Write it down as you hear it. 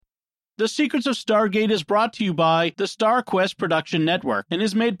The Secrets of Stargate is brought to you by the StarQuest Production Network and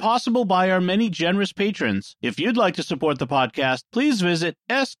is made possible by our many generous patrons. If you'd like to support the podcast, please visit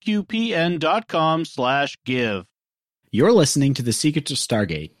sqpn.com/give. You're listening to The Secrets of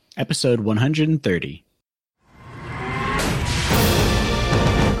Stargate, episode 130.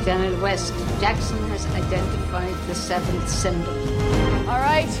 Lieutenant West, Jackson has identified the seventh symbol. All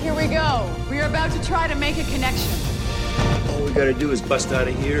right, here we go. We are about to try to make a connection. All we gotta do is bust out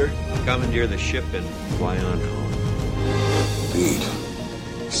of here, commandeer the ship, and fly on home. Indeed.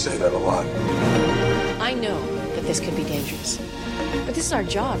 You say that a lot. I know that this could be dangerous. But this is our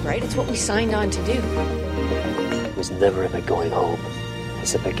job, right? It's what we signed on to do. It was never about going home.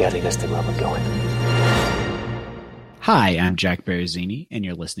 It's about getting us to where we're going. Hi, I'm Jack Barazzini, and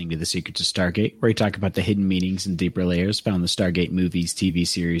you're listening to The Secrets of Stargate, where we talk about the hidden meanings and deeper layers found in the Stargate movies, TV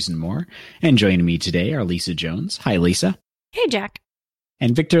series, and more. And joining me today are Lisa Jones. Hi, Lisa. Hey, Jack.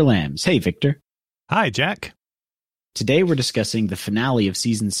 And Victor Lambs. Hey, Victor. Hi, Jack. Today we're discussing the finale of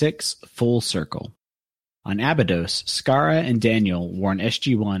Season 6, Full Circle. On Abydos, Skara and Daniel warn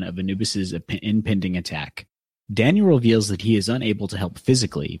SG-1 of Anubis' impending attack. Daniel reveals that he is unable to help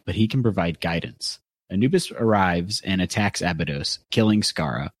physically, but he can provide guidance. Anubis arrives and attacks Abydos, killing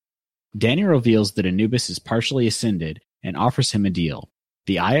Skara. Daniel reveals that Anubis is partially ascended and offers him a deal,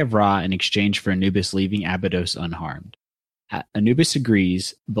 the Eye of Ra in exchange for Anubis leaving Abydos unharmed. Anubis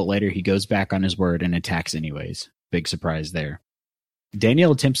agrees, but later he goes back on his word and attacks anyways. Big surprise there.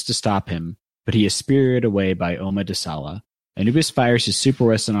 Daniel attempts to stop him, but he is spirited away by Oma Dasala. Anubis fires his super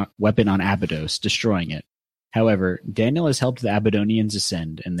weapon on Abydos, destroying it. However, Daniel has helped the Abydonians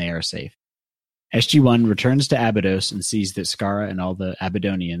ascend, and they are safe. SG-1 returns to Abydos and sees that Skara and all the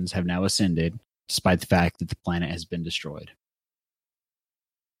Abydonians have now ascended, despite the fact that the planet has been destroyed.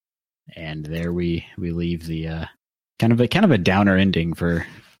 And there we leave the kind of a downer ending for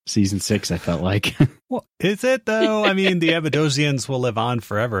Season 6, I felt like. Well, is it, though? I mean, the Abydosians will live on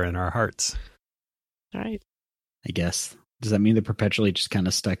forever in our hearts. Right. I guess. Does that mean they're perpetually just kind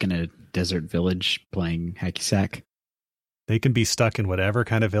of stuck in a desert village playing hacky sack? They can be stuck in whatever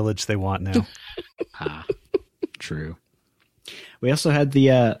kind of village they want now. True. We also had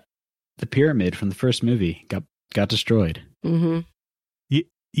the pyramid from the first movie got destroyed. Mm-hmm.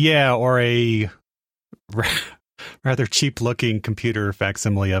 Yeah, or a rather cheap-looking computer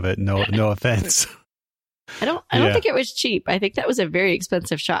facsimile of it. No offense. I don't think it was cheap. I think that was a very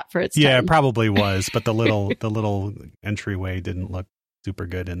expensive shot for its time. Yeah, it probably was, but the little entryway didn't look super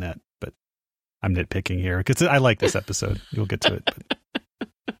good in that. But I'm nitpicking here because I like this episode. You'll get to it. But.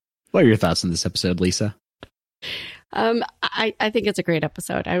 What are your thoughts on this episode, Lisa? I think it's a great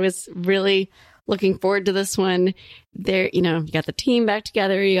episode. I was really looking forward to this one. There, you got the team back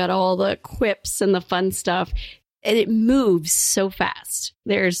together. You got all the quips and the fun stuff, and it moves so fast.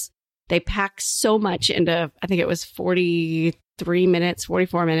 They pack so much into, I think it was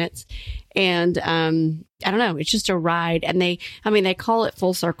 44 minutes. And I don't know, it's just a ride. And they call it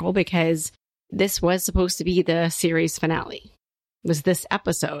Full Circle because this was supposed to be the series finale, was this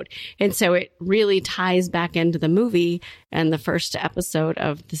episode. And so it really ties back into the movie and the first episode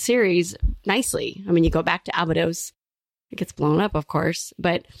of the series nicely. I mean, you go back to Abydos, it gets blown up, of course,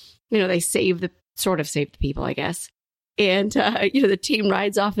 but, they save the people, I guess. And, the team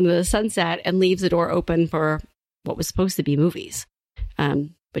rides off into the sunset and leaves the door open for what was supposed to be movies,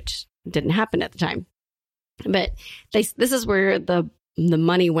 which didn't happen at the time. But this is where the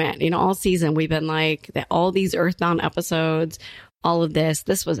money went. All season we've been like all these Earthbound episodes, all of this.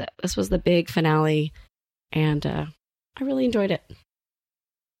 This was it. This was the big finale, and I really enjoyed it.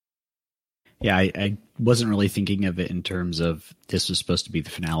 Yeah, I wasn't really thinking of it in terms of this was supposed to be the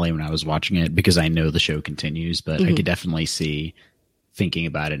finale when I was watching it because I know the show continues, but I could definitely see, thinking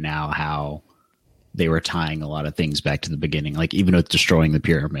about it now, how they were tying a lot of things back to the beginning. Like even with destroying the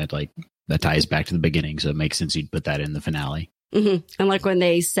pyramid, like that ties back to the beginning, so it makes sense you'd put that in the finale. Mm-hmm. And like when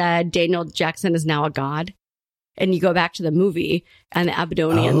they said Daniel Jackson is now a god, and you go back to the movie and the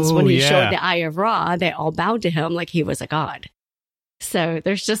Abydonians, when he showed the Eye of Ra, they all bowed to him like he was a god. So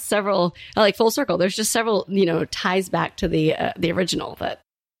there's just several, like Full Circle, there's just several, ties back to the original that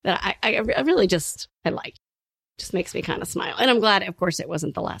I really I like. Just makes me kind of smile. And I'm glad, of course, it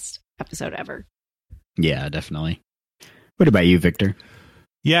wasn't the last episode ever. Yeah, definitely. What about you, Victor?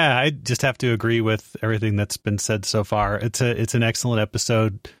 Yeah, I just have to agree with everything that's been said so far. It's an excellent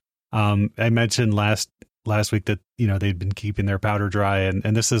episode. I mentioned last week that, they'd been keeping their powder dry,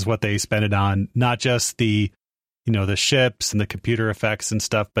 and this is what they spent it on. Not just the ships and the computer effects and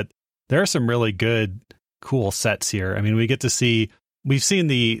stuff, but there are some really good, cool sets here. I mean, we've seen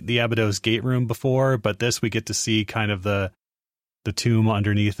the Abydos gate room before, but we get to see kind of the the tomb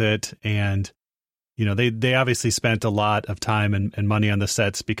underneath it. And, you know, they obviously spent a lot of time and money on the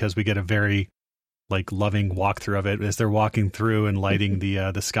sets, because we get a very like loving walkthrough of it as they're walking through and lighting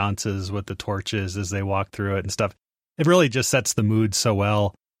the sconces with the torches as they walk through it and stuff. It really just sets the mood so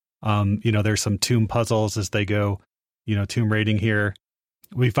well. You know, there's some tomb puzzles as they go, you know, tomb raiding here.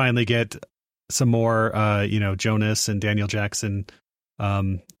 We finally get some more, you know, Jonas and Daniel Jackson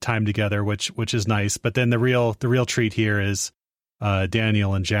time together, which is nice. But then the real treat here is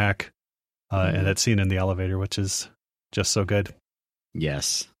Daniel and Jack and that scene in the elevator, which is just so good.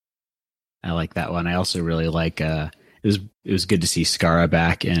 Yes, I like that one. I also really like it was good to see Skara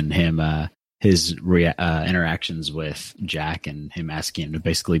back and him his interactions with Jack and him asking him to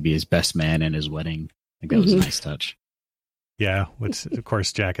basically be his best man in his wedding. I think that was a nice touch. Yeah, which of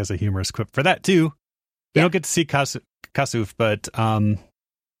course Jack has a humorous quip for that too. We don't get to see Kasuf, but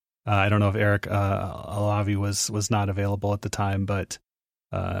I don't know if Eric Alavi was not available at the time, but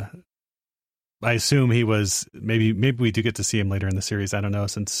I assume he was. Maybe we do get to see him later in the series. I don't know,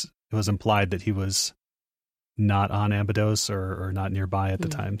 since it was implied that he was not on Abydos or not nearby at the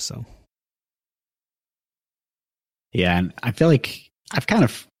time. So yeah, and I feel like I've kind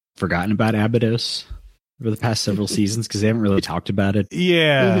of forgotten about Abydos over the past several seasons because they haven't really talked about it.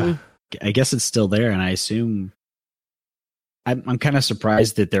 Yeah. I guess it's still there, and I assume I'm kind of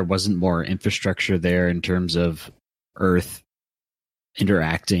surprised that there wasn't more infrastructure there in terms of Earth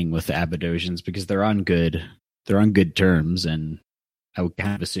interacting with the Abydosians, because they're on good terms, and I would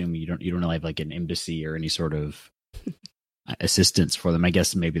kind of assume you don't really have like an embassy or any sort of assistance for them. I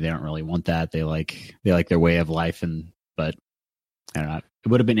guess maybe they don't really want that. They like their way of life, but I don't know. It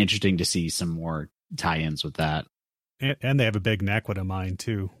would have been interesting to see some more tie-ins with that. And they have a big Naquita mine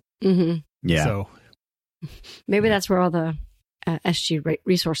too. Mm-hmm. Yeah. So maybe that's where all the SG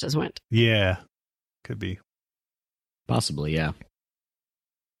resources went. Yeah, could be. Possibly, yeah.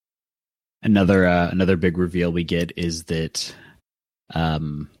 Another big reveal we get is that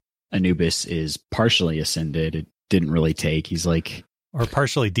Anubis is partially ascended. It didn't really take. He's like, or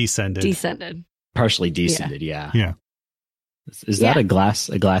partially descended. Partially descended. Yeah. Yeah. Is that a glass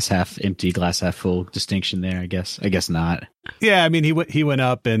half empty, glass half full distinction there? I guess not. Yeah, I mean he went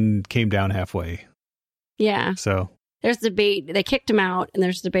up and came down halfway. Yeah. So there's debate. They kicked him out, and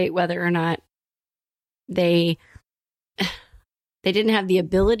there's debate whether or not they didn't have the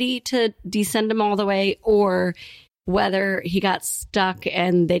ability to descend him all the way, or whether he got stuck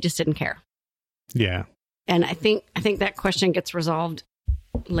and they just didn't care. Yeah. And I think that question gets resolved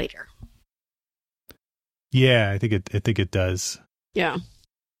later. Yeah, I think it does. Yeah.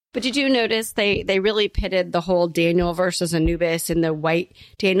 But did you notice they really pitted the whole Daniel versus Anubis in the white,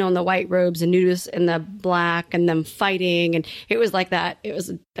 Daniel in the white robes, Anubis in the black, and them fighting, and it was like that. It was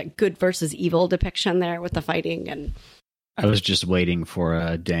a good versus evil depiction there with the fighting. And I was just waiting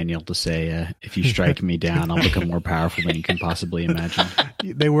for Daniel to say, "If you strike me down, I'll become more powerful than you can possibly imagine."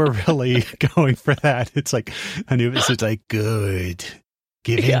 They were really going for that. It's like Anubis is like, "Good.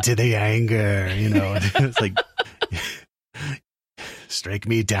 Give in to the anger," you know. It's like, strike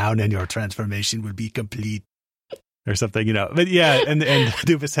me down and your transformation will be complete, or something, you know. But yeah, and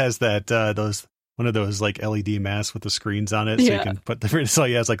Anubis has that one of those like LED masks with the screens on it, so you can put the. So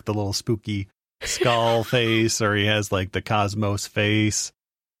he has like the little spooky skull face, or he has like the Cosmos face.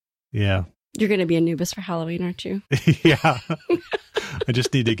 Yeah, you're gonna be Anubis for Halloween, aren't you? Yeah, I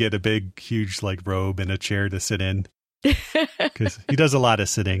just need to get a big, huge like robe and a chair to sit in. Because he does a lot of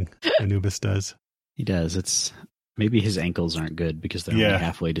sitting. Anubis does. He does. It's maybe his ankles aren't good because they're only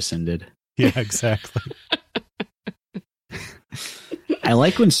halfway descended. Yeah, exactly. I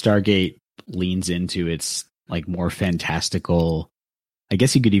like when Stargate leans into its like more fantastical, I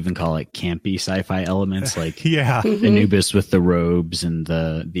guess you could even call it campy sci-fi elements, like Anubis with the robes and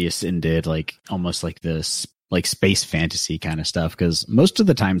the ascended, like almost like this like space fantasy kind of stuff. Because most of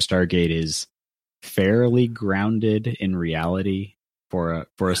the time Stargate is fairly grounded in reality for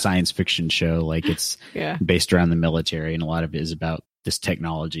a science fiction show. Like it's based around the military, and a lot of it is about this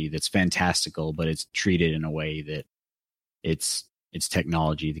technology that's fantastical, but it's treated in a way that it's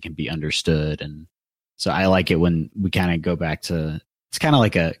technology that can be understood. And so I like it when we kind of go back to, it's kind of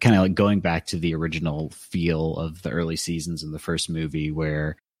like going back to the original feel of the early seasons in the first movie,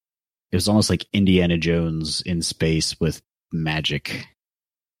 where it was almost like Indiana Jones in space with magic.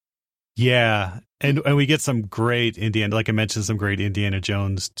 Yeah. And we get some great like I mentioned, some great Indiana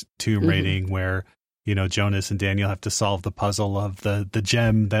Jones tomb raiding where, you know, Jonas and Daniel have to solve the puzzle of the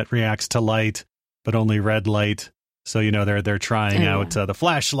gem that reacts to light, but only red light. So, you know, they're trying out the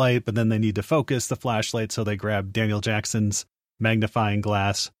flashlight, but then they need to focus the flashlight. So they grab Daniel Jackson's magnifying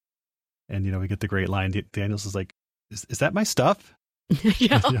glass. And, you know, we get the great line. Daniel's is like, is that my stuff?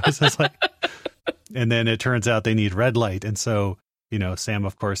 Yeah. So it's like, and then it turns out they need red light. And so, Sam,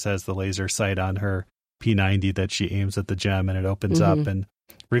 of course, has the laser sight on her P90 that she aims at the gem, and it opens up and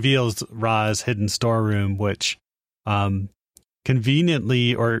reveals Ra's hidden storeroom, which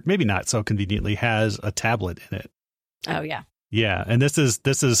conveniently, or maybe not so conveniently, has a tablet in it. Oh, yeah. Yeah. And this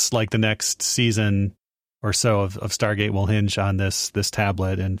is like the next season or so of Stargate will hinge on this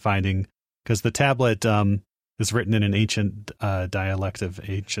tablet and finding, because the tablet is written in an ancient dialect of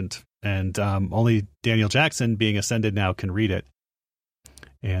ancient, and only Daniel Jackson, being ascended now, can read it.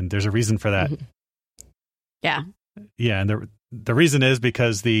 And there's a reason for that. Yeah. Yeah. And the reason is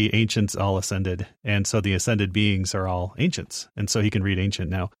because the ancients all ascended. And so the ascended beings are all ancients. And so he can read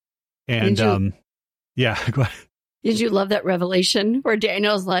ancient now. And yeah. Go ahead. Did you love that revelation where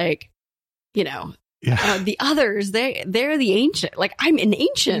Daniel's like, the others, they're the ancient. Like, I'm an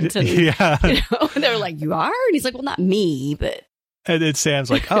ancient. And, and they're like, you are? And he's like, well, not me, but. And then Sam's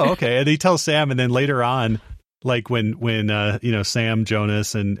like, oh, okay. And he tells Sam, and then later on, like when Sam,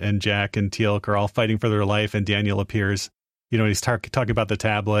 Jonas, and Jack and Teal'c are all fighting for their life, and Daniel appears, he's talking about the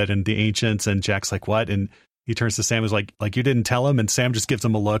tablet and the ancients, and Jack's like, what? And he turns to Sam and is like, you didn't tell him? And Sam just gives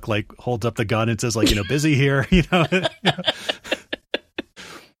him a look, like holds up the gun and says, like, busy here,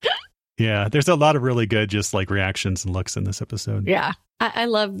 Yeah, there's a lot of really good just like reactions and looks in this episode. Yeah. I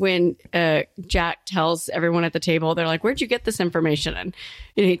love when Jack tells everyone at the table, they're like, where'd you get this information? And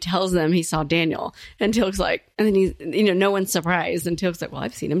he tells them he saw Daniel. And Teal'c's like, and then he's, no one's surprised. And Teal'c's like, well,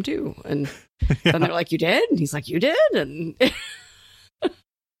 I've seen him too. And then they're like, you did? And he's like, you did? And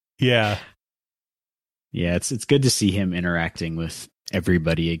yeah. Yeah, it's good to see him interacting with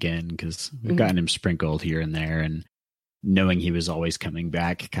everybody again, because we've gotten him sprinkled here and there, and knowing he was always coming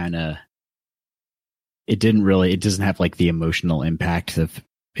back kind of, it doesn't have like the emotional impact of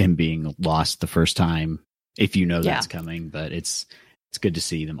him being lost the first time, if that's coming, but it's good to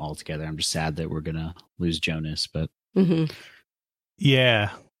see them all together. I'm just sad that we're gonna lose Jonas, but yeah,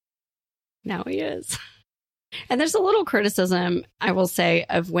 now he is. And there's a little criticism, I will say,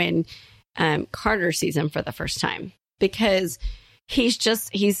 of when Carter sees him for the first time, because he's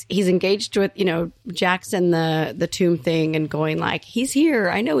engaged with, Jackson, the tomb thing, and going like, he's here.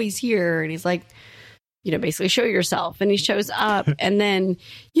 I know he's here. And he's like, basically show yourself. And he shows up and then,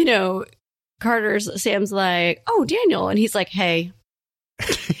 Sam's like, oh, Daniel. And he's like, hey,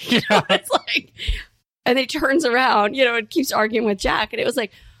 it's like, and he turns around, and keeps arguing with Jack. And it was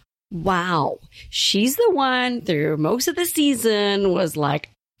like, wow, she's the one through most of the season was like,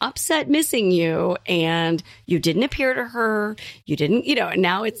 upset missing you, and you didn't appear to her. You didn't, and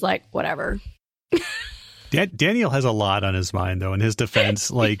now it's like, whatever. Daniel has a lot on his mind, though, in his defense.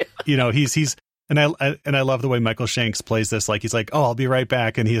 Like, he's, and I love the way Michael Shanks plays this. Like, he's like, oh, I'll be right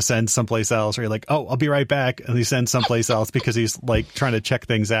back. And he ascends someplace else, or you're like, oh, I'll be right back. And he sends someplace else because he's like trying to check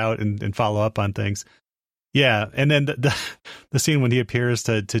things out and follow up on things. Yeah. And then the scene when he appears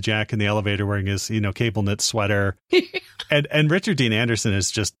to Jack in the elevator wearing his, cable knit sweater. and Richard Dean Anderson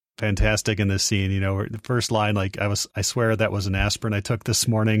is just fantastic in this scene. The first line, like, I swear that was an aspirin I took this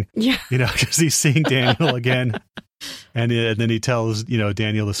morning. Yeah. Because he's seeing Daniel again. And then he tells,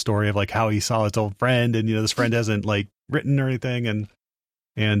 Daniel the story of like how he saw his old friend, and, this friend hasn't like written or anything.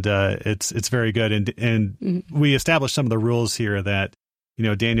 And it's very good. And we established some of the rules here that,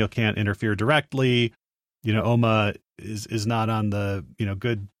 Daniel can't interfere directly. Oma is not on the,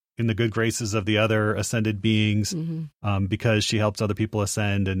 in the good graces of the other ascended beings, because she helps other people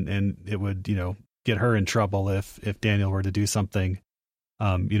ascend, and it would, get her in trouble if Daniel were to do something,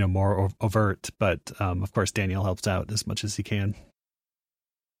 more overt. But, of course, Daniel helps out as much as he can.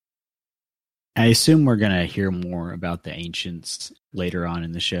 I assume we're going to hear more about the ancients later on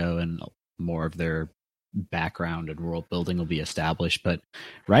in the show, and more of their background and world building will be established, but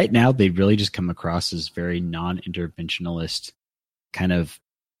right now they really just come across as very non-interventionalist, kind of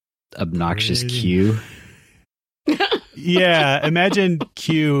obnoxious Q. Yeah, imagine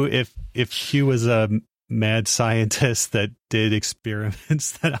Q if Q was a mad scientist that did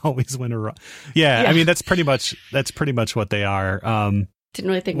experiments that always went wrong. Yeah, I mean that's pretty much what they are. Didn't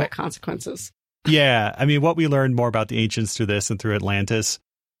really think about consequences. Yeah, I mean what we learned more about the ancients through this and through Atlantis.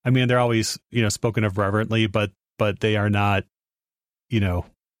 I mean, they're always, spoken of reverently, but they are not,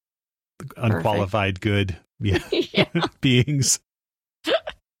 unqualified good beings.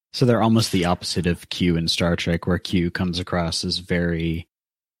 So they're almost the opposite of Q in Star Trek, where Q comes across as very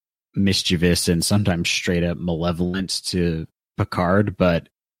mischievous and sometimes straight up malevolent to Picard, but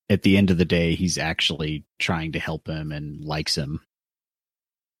at the end of the day, he's actually trying to help him and likes him.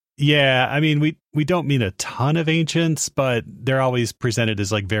 Yeah, I mean, we don't mean a ton of ancients, but they're always presented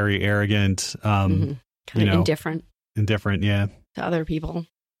as like very arrogant, kind of indifferent. indifferent. Yeah. To other people.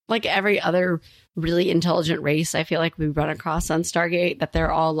 Like every other really intelligent race, I feel like we run across on Stargate, that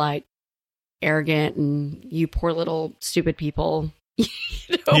they're all like arrogant and you poor little stupid people.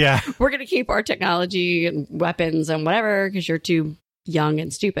 Yeah. We're going to keep our technology and weapons and whatever because you're too young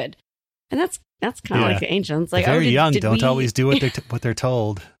and stupid. And that's kind of like the ancients. Like, they're very young. did Don't we... always do what they're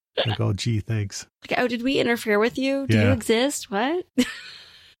told. Like, oh, gee, thanks. Like, did we interfere with you? Do you exist? What?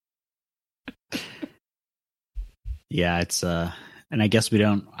 Yeah, it's and I guess I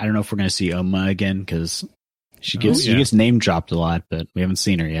don't know if we're going to see Oma again because she gets name dropped a lot, but we haven't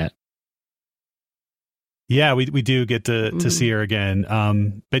seen her yet. Yeah, we do get to see her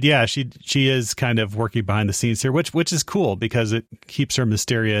again. But yeah, she is kind of working behind the scenes here, which is cool because it keeps her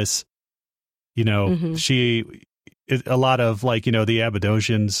mysterious. You know, a lot of like, you know, the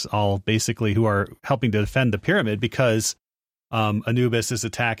Abadosians all basically who are helping to defend the pyramid because Anubis is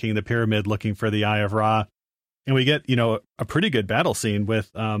attacking the pyramid looking for the Eye of Ra. And we get, you know, a pretty good battle scene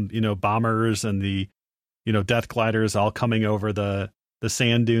with, you know, bombers and the, you know, death gliders all coming over the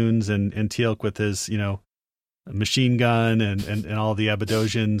sand dunes and Teal'c with his, you know, machine gun and all the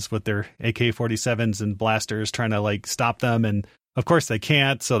Abadosians with their AK-47s and blasters trying to like stop them. And of course they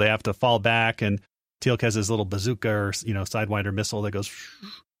can't. So they have to fall back. And Teal'c has his little bazooka or, you know, Sidewinder missile that goes.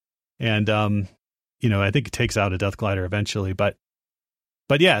 And, you know, I think it takes out a death glider eventually. But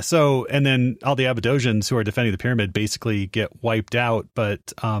yeah, so, and then all the Abadosians who are defending the pyramid basically get wiped out.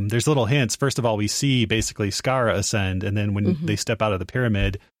 But there's little hints. First of all, we see basically Skara ascend. And then when they step out of the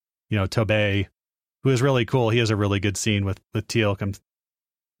pyramid, you know, Tobey, who is really cool. He has a really good scene with Teal'c. I'm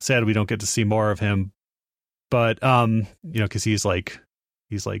sad we don't get to see more of him. But, you know, because he's like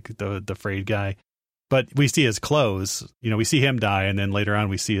the frayed guy. But we see his clothes. You know, we see him die. And then later on,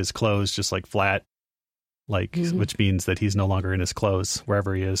 we see his clothes just like flat. Like, which means that he's no longer in his clothes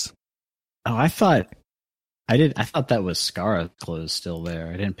wherever he is. Oh, I thought that was Skara's clothes still there.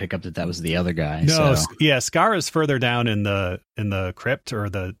 I didn't pick up that was the other guy. No, so. Yeah, Skara's further down in the crypt or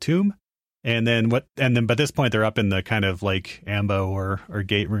the tomb, and then but at this point they're up in the kind of like ambo or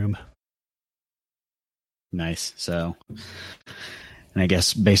gate room. Nice. So, and I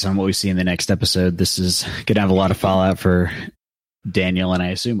guess based on what we see in the next episode, this is gonna have a lot of fallout for Daniel, and I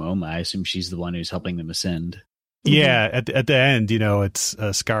assume Oma. I assume she's the one who's helping them ascend. Yeah, at the end, you know, it's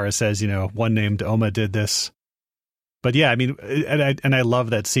Skara says, you know, one named Oma did this. But yeah, I mean, and I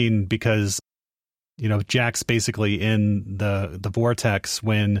love that scene because, you know, Jack's basically in the vortex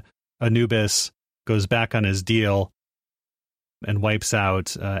when Anubis goes back on his deal and wipes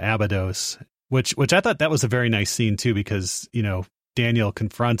out Abydos, which I thought that was a very nice scene too, because, you know, Daniel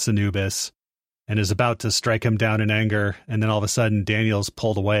confronts Anubis and is about to strike him down in anger, and then all of a sudden Daniel's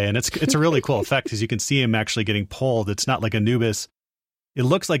pulled away, and it's a really cool effect because you can see him actually getting pulled. It's not like Anubis. It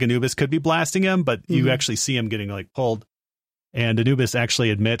looks like Anubis could be blasting him, but you actually see him getting like pulled. And Anubis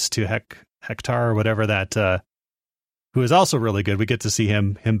actually admits to Hektar or whatever that, who is also really good. We get to see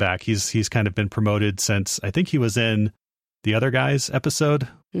him back. He's kind of been promoted since I think he was in the other guys episode,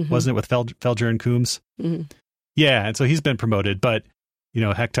 wasn't it, with Felger and Coombs? Yeah, and so he's been promoted, but. You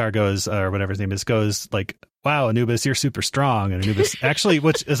know, Hektar goes, or whatever his name is, goes like, wow, Anubis, you're super strong. And Anubis actually,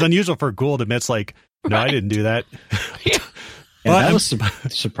 which is unusual for Gould, admits like, no, I didn't do that. Yeah, that was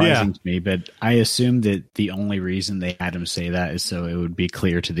surprising to me, but I assumed that the only reason they had him say that is so it would be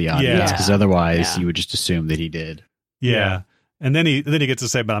clear to the audience, because otherwise you would just assume that he did. Yeah. And then he gets to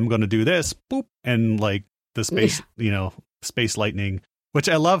say, but I'm going to do this, boop, and like the space, you know, space lightning, which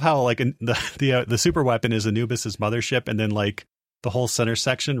I love how like the super weapon is Anubis's mothership, and then like the whole center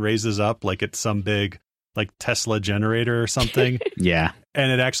section raises up like it's some big like Tesla generator or something. Yeah.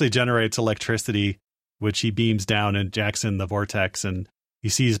 And it actually generates electricity, which he beams down, and Jack's in the vortex, and he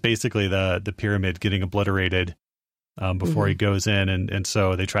sees basically the pyramid getting obliterated before he goes in. And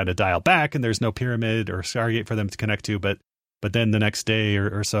so they try to dial back, and there's no pyramid or Stargate for them to connect to. But then the next day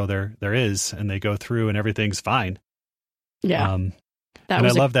or so there is, and they go through and everything's fine. Yeah. And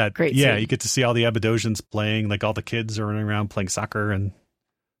I love that. Great yeah, scene. you get to see all the Abadosians playing, like all the kids are running around playing soccer and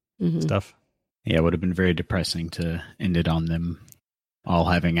stuff. Yeah, it would have been very depressing to end it on them all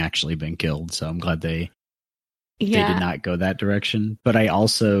having actually been killed. So I'm glad they did not go that direction. But I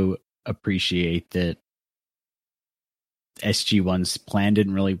also appreciate that SG-1's plan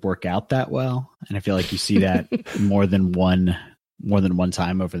didn't really work out that well. And I feel like you see that more than one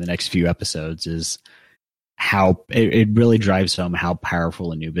time over the next few episodes is how it really drives home how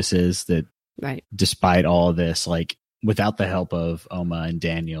powerful Anubis is, that despite all of this, like without the help of Oma and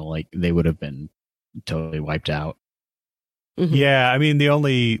Daniel, like they would have been totally wiped out. Yeah, I mean, the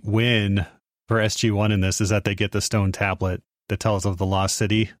only win for SG-1 in this is that they get the stone tablet that tells of the lost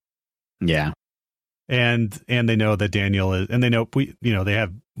city. Yeah. And they know that Daniel is, and they know they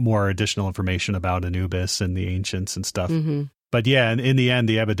have more additional information about Anubis and the ancients and stuff. Mm-hmm. But yeah, and in the end,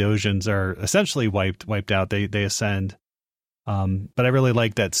 the Abadosians are essentially wiped out. They ascend. But I really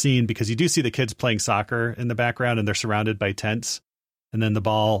like that scene because you do see the kids playing soccer in the background, and they're surrounded by tents. And then the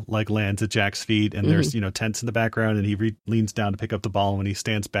ball like lands at Jack's feet, and there's tents in the background, and he leans down to pick up the ball, and when he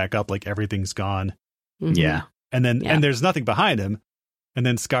stands back up, like everything's gone. Mm-hmm. Yeah, and then and there's nothing behind him, and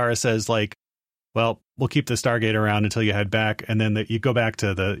then Skara says like, "Well, we'll keep the Stargate around until you head back," and then you go back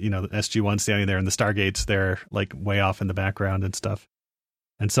to the the SG-1 standing there, and the Stargate's there like way off in the background and stuff.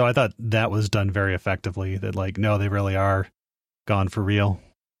 And so I thought that was done very effectively. That like, no, they really are gone for real.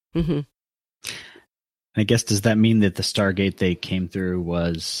 Mm-hmm. I guess, does that mean that the Stargate they came through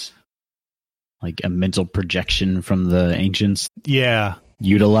was like a mental projection from the ancients? Yeah.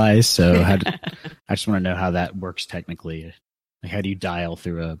 Utilized? So I just want to know how that works technically. Like, how do you dial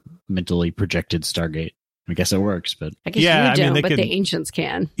through a mentally projected Stargate? I guess it works, but... I guess you don't, but the ancients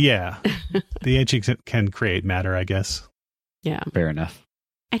can. Yeah. The ancients can create matter, I guess. Yeah. Fair enough.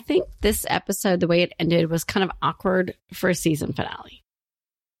 I think this episode, the way it ended, was kind of awkward for a season finale.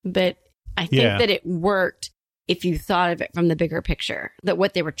 But I think that it worked if you thought of it from the bigger picture, that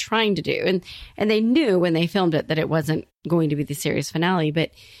what they were trying to do. And they knew when they filmed it that it wasn't going to be the series finale.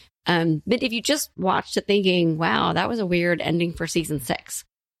 But if you just watched it thinking, wow, that was a weird ending for season 6.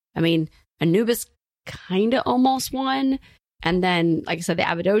 I mean, Anubis kind of almost won. And then, like I said, the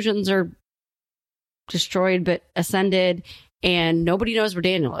Abadosians are destroyed but ascended. And nobody knows where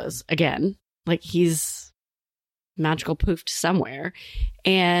Daniel is again. Like, he's magical poofed somewhere.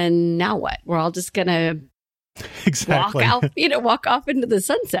 And now what? We're all just gonna walk off into the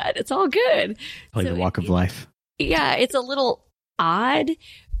sunset. It's all good. Play the walk of life. Yeah, it's a little odd,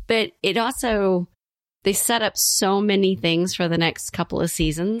 but it also, they set up so many things for the next couple of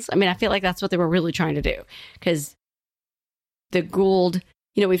seasons. I mean, I feel like that's what they were really trying to do, because the Gould,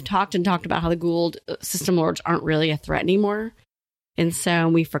 we've talked about how the Gould system lords aren't really a threat anymore. And so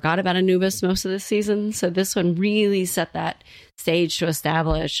we forgot about Anubis most of the season. So this one really set that stage to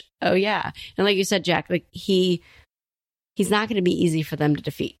establish, oh yeah. And like you said, Jack, like he's not going to be easy for them to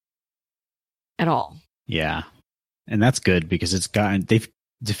defeat at all. Yeah. And that's good, because they've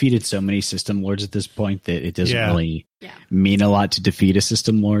defeated so many system lords at this point that it doesn't really mean a lot to defeat a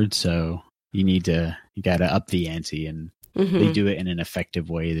system lord. So you got to up the ante, and they do it in an effective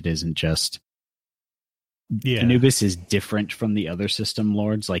way that isn't just... Yeah. Anubis is different from the other system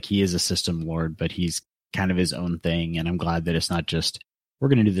lords. Like, he is a system lord, but he's kind of his own thing. And I'm glad that it's not just, we're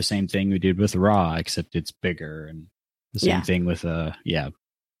going to do the same thing we did with Ra, except it's bigger, and the same thing with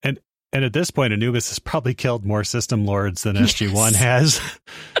And at this point, Anubis has probably killed more system lords than SG-1 has,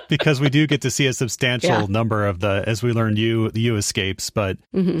 because we do get to see a substantial number of the, as we learn, the U escapes, but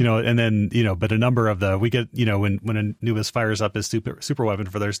and then but a number of the, we get when Anubis fires up his super weapon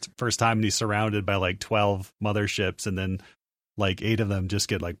for the first time, and he's surrounded by like 12 motherships, and then like 8 of them just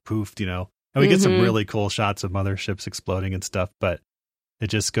get like poofed, and we get some really cool shots of motherships exploding and stuff, but it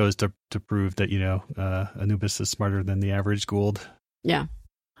just goes to prove that Anubis is smarter than the average Gould. Yeah.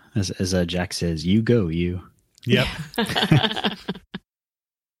 As Jack says, you go, you. Yep.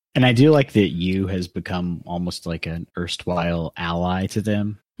 And I do like that you has become almost like an erstwhile ally to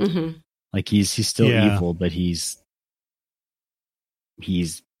them. Mm-hmm. Like, he's still evil, but he'll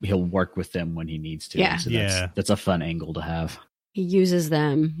work with them when he needs to. Yeah. So that's a fun angle to have. He uses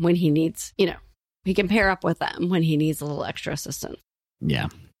them when he needs, he can pair up with them when he needs a little extra assistance. Yeah.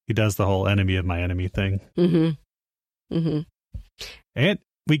 He does the whole enemy of my enemy thing. Mm-hmm. Mm-hmm. And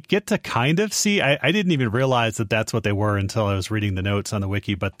we get to kind of see, I didn't even realize that that's what they were until I was reading the notes on the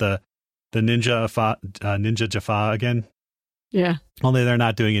wiki, but the ninja Jaffa again. Yeah. Only they're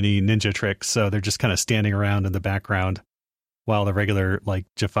not doing any ninja tricks, so they're just kind of standing around in the background while the regular like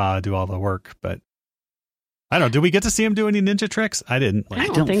Jaffa do all the work. But I don't know, did we get to see him do any ninja tricks? I didn't. I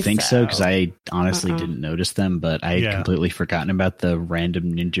don't think so, because I honestly didn't notice them, but I had completely forgotten about the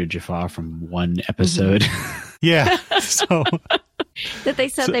random ninja Jaffa from one episode. Yeah. So that they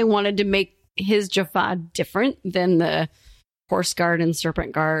said they wanted to make his Jaffa different than the horse guard and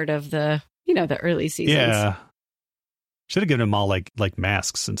serpent guard of the the early seasons. Yeah. Should have given them all like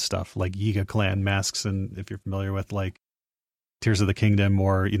masks and stuff, like Yiga clan masks, and if you're familiar with like Tears of the Kingdom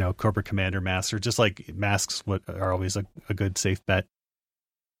or Cobra Commander masks, or just like masks are always a good safe bet.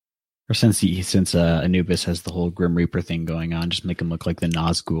 Or since Anubis has the whole Grim Reaper thing going on, just make him look like the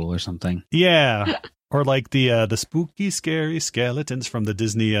Nazgul or something. Yeah. Or like the spooky, scary skeletons from the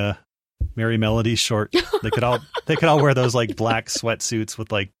Disney Merry Melodies short. They could all wear those like black sweatsuits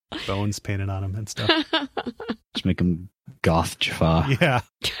with like bones painted on them and stuff. Just make them goth Jaffa. Yeah.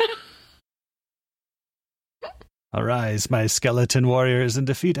 Arise, my skeleton warriors, and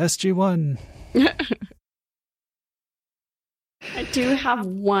defeat SG-1. I do have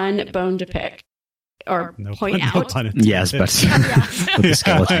one bone to pick or point No out. pun intended. Yes, but with the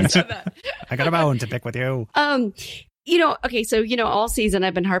skeletons. I got a bone to pick with you. Okay, so, all season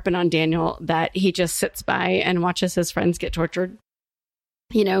I've been harping on Daniel that he just sits by and watches his friends get tortured.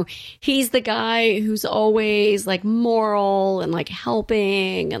 He's the guy who's always like moral and like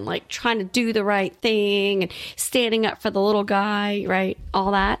helping and like trying to do the right thing and standing up for the little guy, right?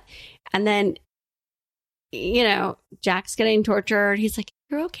 All that. And then, Jack's getting tortured. He's like,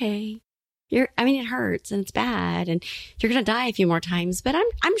 you're okay. It hurts and it's bad and you're going to die a few more times, but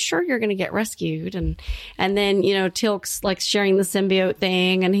I'm sure you're going to get rescued. And then, Teal'c's like sharing the symbiote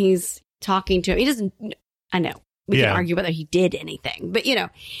thing and he's talking to him. He doesn't, I know we can argue whether he did anything, but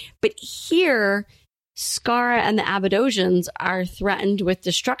but here Skara and the Abadosians are threatened with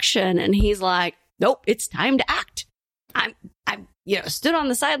destruction. And he's like, nope, it's time to act. I've stood on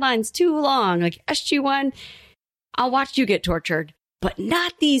the sidelines too long. Like SG-1, I'll watch you get tortured, but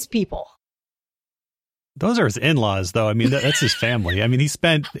not these people. Those are his in-laws, though. I mean, that's his family. I mean, he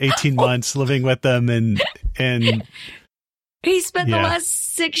spent 18 months living with them, and he spent the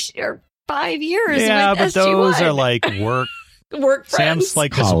last 6 or 5 years. Yeah, with but SG-1. those are like work friends. Sam's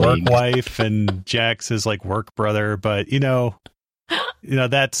like his work wife, and Jack's his like work brother. But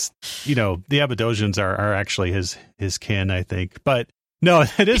that's the Abadosians are actually his kin, I think. But no,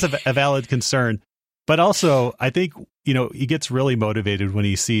 it is a valid concern. But also, I think, he gets really motivated when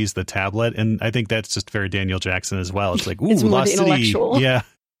he sees the tablet. And I think that's just very Daniel Jackson as well. It's like, ooh, it's Lost City. Intellectual. Yeah.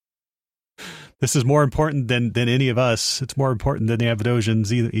 This is more important than any of us. It's more important than the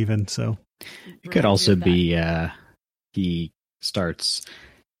Abadosians even. So it could also be he starts,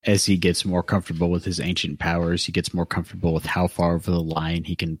 as he gets more comfortable with his ancient powers, he gets more comfortable with how far over the line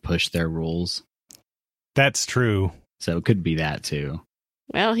he can push their rules. That's true. So it could be that too.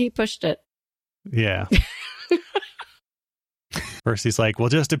 Well, he pushed it. Yeah. First he's like, well,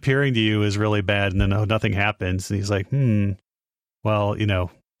 just appearing to you is really bad. And then nothing happens. And he's like, well,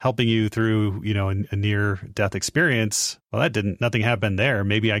 helping you through, a near death experience. Well, nothing happened there.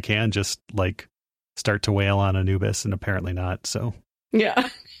 Maybe I can just like start to wail on Anubis, and apparently not. So yeah.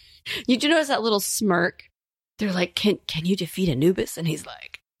 You do notice that little smirk. They're like, can you defeat Anubis? And he's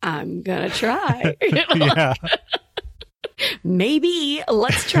like, I'm going to try. Yeah. Maybe.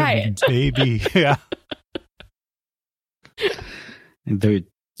 Let's try it. Maybe. Yeah. The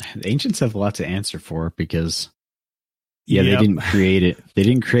ancients have a lot to answer for because, they didn't create it. They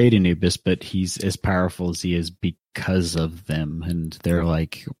didn't create Anubis, but he's as powerful as he is because of them. And they're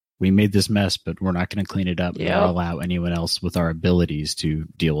like, we made this mess, but we're not going to clean it up. Yep. Or allow anyone else with our abilities to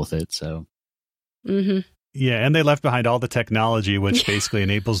deal with it. So, yeah, and they left behind all the technology, which basically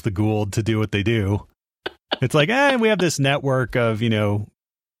enables the Goa'uld to do what they do. It's like, we have this network of,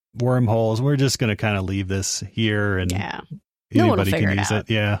 wormholes. We're just going to kind of leave this here, and anybody can use it.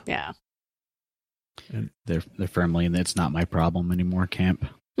 Yeah. Yeah. And they're firmly in it's not my problem anymore camp.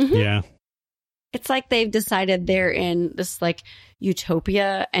 Mm-hmm. Yeah. It's like they've decided they're in this like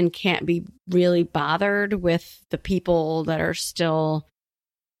utopia and can't be really bothered with the people that are still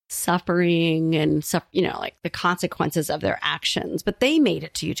suffering and like the consequences of their actions. But they made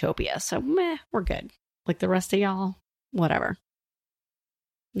it to utopia, so we're good. Like the rest of y'all, whatever.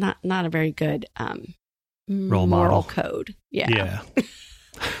 Not a very good role moral model code. Yeah.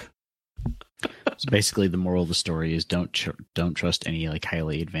 So basically, the moral of the story is don't trust any like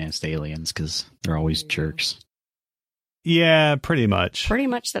highly advanced aliens because they're always jerks. Yeah, pretty much. Pretty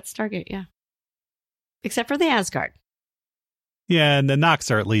much that's Stargate, yeah. Except for the Asgard. Yeah, and the Nox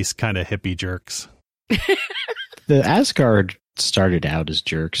are at least kind of hippie jerks. The Asgard started out as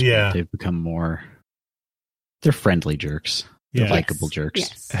jerks, but they've become more... They're friendly jerks. They're likable jerks.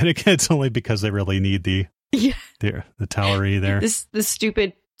 Yes. And again, it's only because they really need the Towery there. The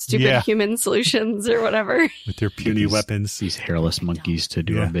stupid human solutions or whatever. With their puny weapons. These hairless monkeys to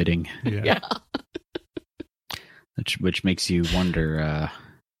do our bidding. Yeah. Which makes you wonder,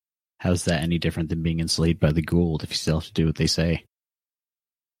 how's that any different than being enslaved by the Goa'uld if you still have to do what they say?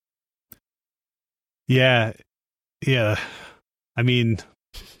 Yeah. Yeah. I mean,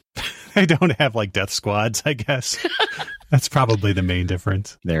 they don't have like death squads, I guess. That's probably the main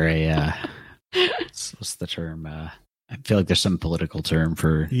difference. They're what's the term? I feel like there's some political term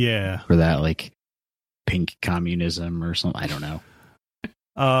for that, like pink communism or something. I don't know.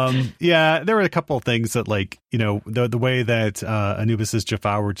 There were a couple of things that, like, the way that Anubis's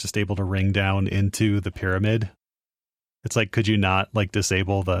Jaffa were just able to ring down into the pyramid. It's like, could you not like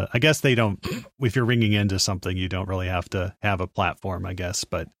disable I guess they don't, if you're ringing into something, you don't really have to have a platform, I guess,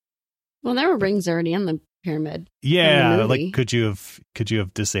 but. Well, there were rings already in the pyramid. Yeah, like could you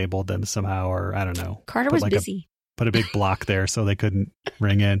have disabled them somehow, or I don't know. Carter was busy. Put a big block there so they couldn't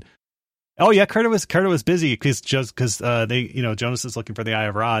ring in. Oh yeah, Carter was busy because they, you know, Jonas is looking for the Eye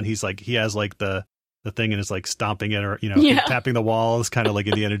of Ra, and he has like the thing and is like stomping it, or you know, tapping the walls, kind of like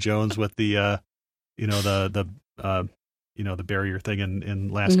Indiana Jones with the you know, the barrier thing in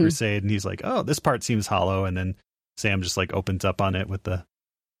Last Crusade, and he's like, oh, this part seems hollow, and then Sam just like opens up on it with the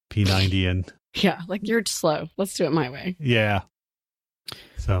P90 and like, you're slow. Let's do it my way. Yeah.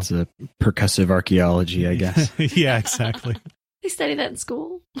 So it's a percussive archaeology, I guess. Yeah, exactly. They study that in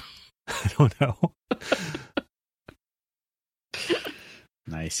school. I don't know.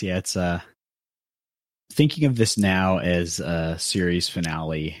 Nice. Yeah, it's thinking of this now as a series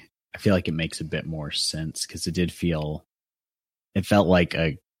finale, I feel like it makes a bit more sense because it felt like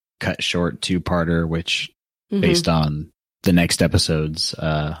a cut short 2-parter, which based on the next episodes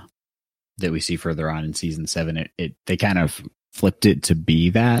that we see further on in season 7, they kind of flipped it to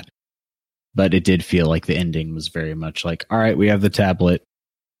be that, but it did feel like the ending was very much like, all right, we have the tablet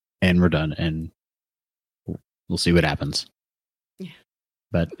and we're done, and we'll see what happens. Yeah,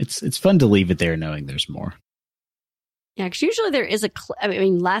 but it's fun to leave it there knowing there's more. Yeah, because usually there is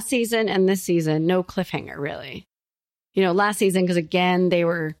last season and this season, no cliffhanger really. You know, last season, because again, they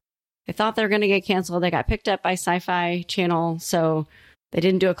thought they were going to get canceled. They got picked up by Sci-Fi Channel, so they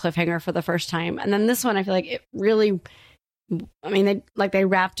didn't do a cliffhanger for the first time. And then this one, I feel like it really, they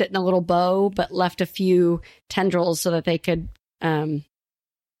wrapped it in a little bow, but left a few tendrils so that they could,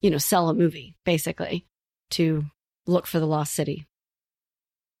 sell a movie, basically, to look for the lost city.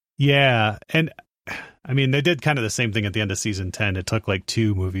 Yeah, and I mean, they did kind of the same thing at the end of season 10. It took like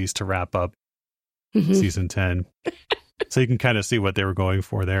 2 movies to wrap up season 10. So you can kind of see what they were going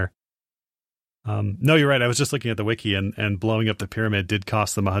for there. No, you're right. I was just looking at the wiki, and blowing up the pyramid did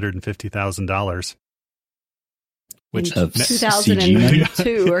cost them $150,000. Which of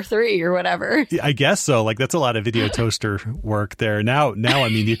 2002 or 3 or whatever. I guess so. Like, that's a lot of video toaster work there. Now, I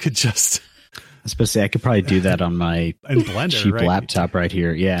mean, you could just... I was supposed to say, I could probably do that on my Blender, cheap right? laptop right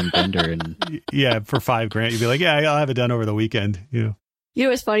here. Yeah, and Blender. And yeah, for $5,000, you'd be like, yeah, I'll have it done over the weekend. You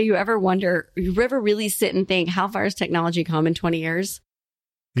know, it's funny. You ever really sit and think, how far has technology come in 20 years?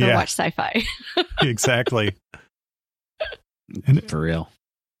 Go watch Sci-Fi. Exactly. For real.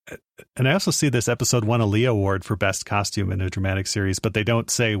 And I also see this episode won a Lee Award for Best Costume in a Dramatic Series, but they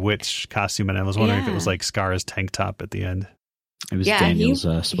don't say which costume. And I was wondering if it was like Scar's tank top at the end. It was Daniel's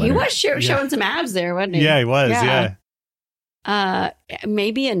sweater. He was showing some abs there, wasn't he? Yeah, he was.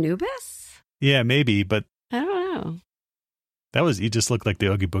 Maybe Anubis? Yeah, maybe, but I don't know. He just looked like the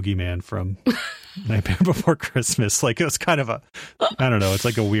Oogie Boogie Man from Nightmare Before Christmas. Like, it was kind of I don't know, it's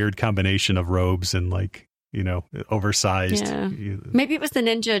like a weird combination of robes and like, you know, oversized. Yeah. Maybe it was the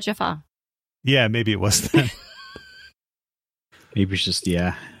Ninja Jaffa. Yeah, maybe it was then. Maybe it's just,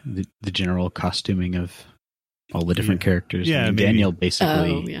 the general costuming of all the different characters. Yeah, I mean, Daniel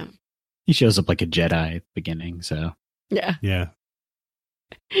basically, he shows up like a Jedi at the beginning, so. Yeah. Yeah.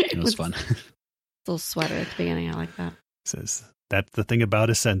 It was fun. Little sweater at the beginning, I like that. Says, that's the thing about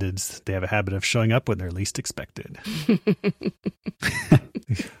Ascendeds. They have a habit of showing up when they're least expected.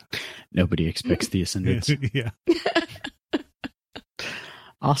 Nobody expects the Ascendeds. Yeah.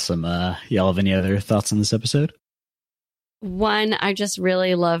 Awesome. Y'all have any other thoughts on this episode? One, I just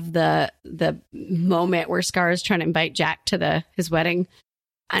really love the moment where Scar is trying to invite Jack to his wedding.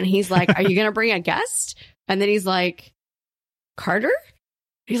 And he's like, are you going to bring a guest? And then he's like, Carter?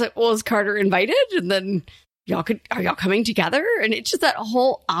 He's like, well, is Carter invited? And then are y'all coming together? And it's just that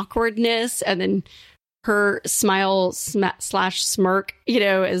whole awkwardness. And then her smile / smirk, you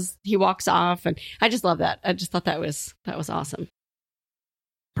know, as he walks off. And I just love that. I just thought that was awesome.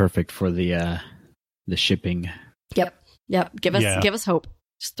 Perfect for the shipping. Yep. Give us hope.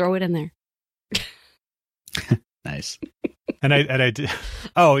 Just throw it in there. Nice. And I did.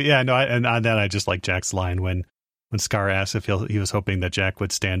 Oh yeah, no. And on that, I just like Jack's line when Scar asks if he was hoping that Jack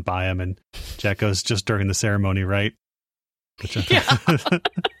would stand by him, and Jack goes, "Just during the ceremony, right?" Yeah.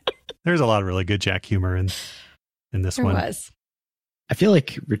 There's a lot of really good Jack humor in this one. I feel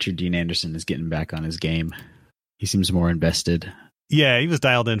like Richard Dean Anderson is getting back on his game. He seems more invested. Yeah, he was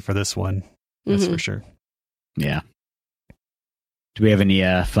dialed in for this one. That's for sure. Yeah. Do we have any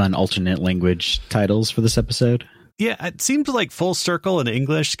fun alternate language titles for this episode? Yeah, it seems like Full Circle in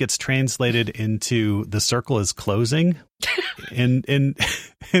English gets translated into "the circle is closing" in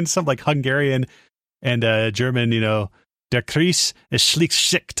some like Hungarian and German, you know, "Der Kreis ist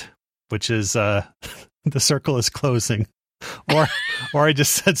schließt," which is the circle is closing. Or I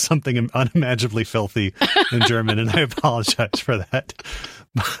just said something unimaginably filthy in German, and I apologize for that.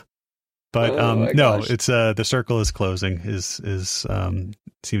 But no, it's the circle is closing is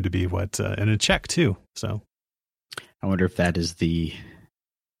seemed to be what and a check too. So I wonder if that is the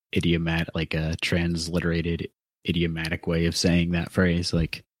idiomatic, like a transliterated idiomatic way of saying that phrase,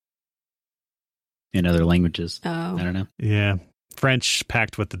 like in other languages. Oh. I don't know. Yeah. French,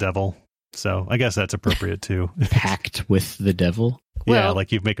 pact with the devil. So I guess that's appropriate too. Pact with the devil? Yeah, Well,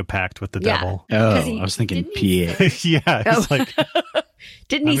 like you make a pact with the yeah. devil. Oh, 'Cause he- I was thinking didn't he PA. Yeah. It's like,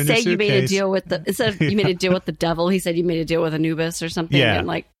 Didn't he I'm in say your you made a suitcase. deal with the, instead of you made a deal with the devil, he said you made a deal with Anubis or something? Yeah. And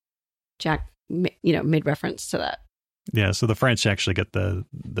like Jack, made reference to that. yeah. So the French actually get the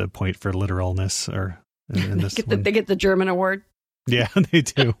point for literalness or in this one. They get the German award. Yeah, they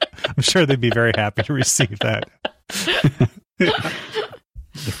do. I'm sure they'd be very happy to receive that.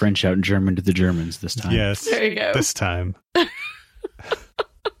 The French out German to the Germans this time. Yes. There you go. This time.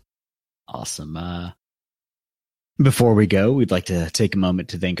 Awesome. Before we go, we'd like to take a moment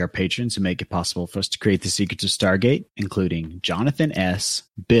to thank our patrons who make it possible for us to create the Secrets of Stargate, including Jonathan S.,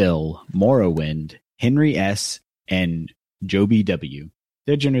 Bill, Morrowind, Henry S., and Joby W.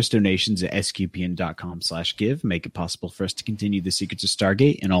 Their generous donations at sqpn.com/give make it possible for us to continue the Secrets of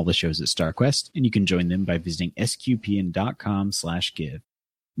Stargate and all the shows at StarQuest, and you can join them by visiting sqpn.com/give.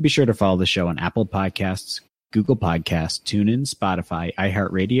 Be sure to follow the show on Apple Podcasts, Google Podcasts, TuneIn, Spotify,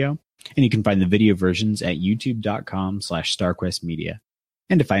 iHeartRadio, and you can find the video versions at youtube.com/StarQuestMedia.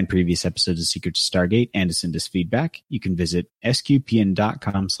 And to find previous episodes of Secrets of Stargate and to send us feedback, you can visit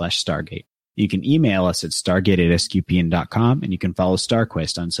sqpn.com/Stargate. You can email us at stargate@sqpn.com, and you can follow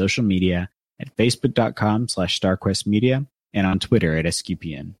StarQuest on social media at facebook.com/StarQuestMedia and on Twitter at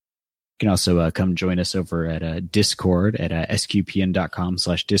SQPN. You can also come join us over at Discord at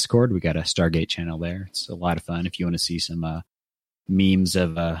sqpn.com/Discord. We got a Stargate channel there. It's a lot of fun if you want to see some memes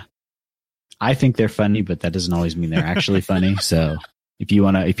of... I think they're funny, but that doesn't always mean they're actually funny. So if you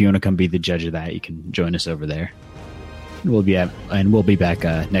wanna come be the judge of that, you can join us over there. We'll be back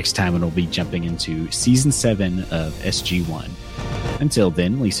next time, and we'll be jumping into season 7 of SG-1. Until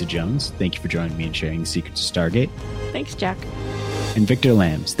then, Lisa Jones, thank you for joining me and sharing the Secrets of Stargate. Thanks, Jack. And Victor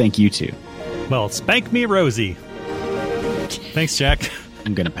Lambs, thank you too. Well, spank me, Rosie. Thanks, Jack.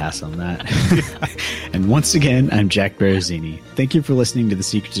 I'm going to pass on that. And once again, I'm Jack Berrezzini. Thank you for listening to the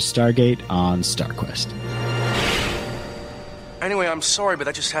Secrets of Stargate on StarQuest. Anyway, I'm sorry, but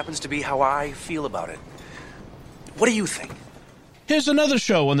that just happens to be how I feel about it. What do you think? Here's another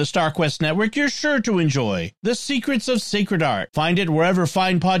show on the StarQuest Network you're sure to enjoy. The Secrets of Sacred Art. Find it wherever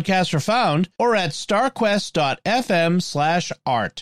fine podcasts are found or at starquest.fm/art.